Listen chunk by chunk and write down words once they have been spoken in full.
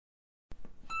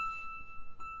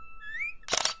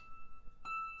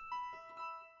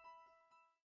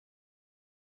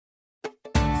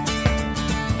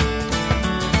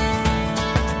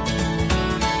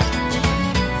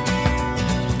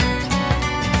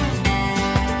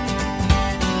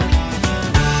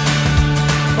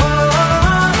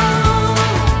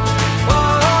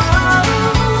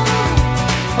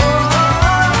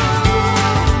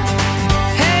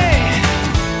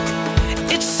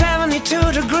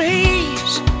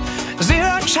breeze,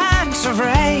 zero chance of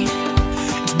rain.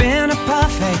 It's been a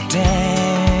perfect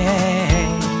day.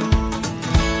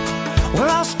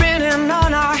 We're all spinning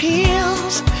on our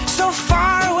heels, so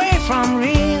far away from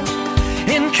real,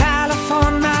 in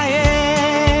California,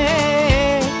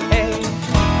 yeah.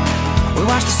 We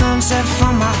watched the sunset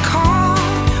from my car,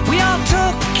 we all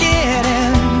took it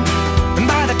in, and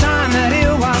by the time that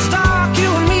it was dark, you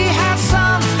and me had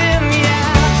something,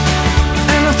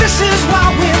 yeah. And if this is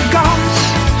what we've got,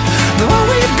 the what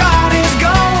we've got is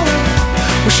gold.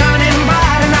 We're shining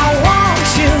bright and I want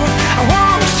you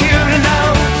to know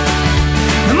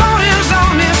the morning's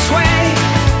on its way.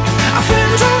 Our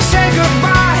friends will say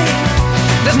goodbye,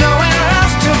 there's nowhere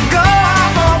else to go. I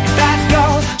hope that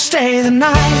you'll stay the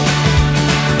night.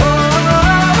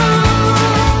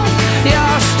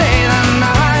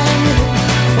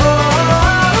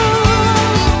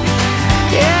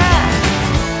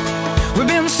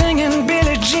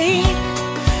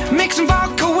 Mixing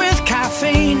vodka with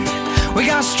caffeine, we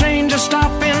got strangers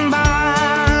stopping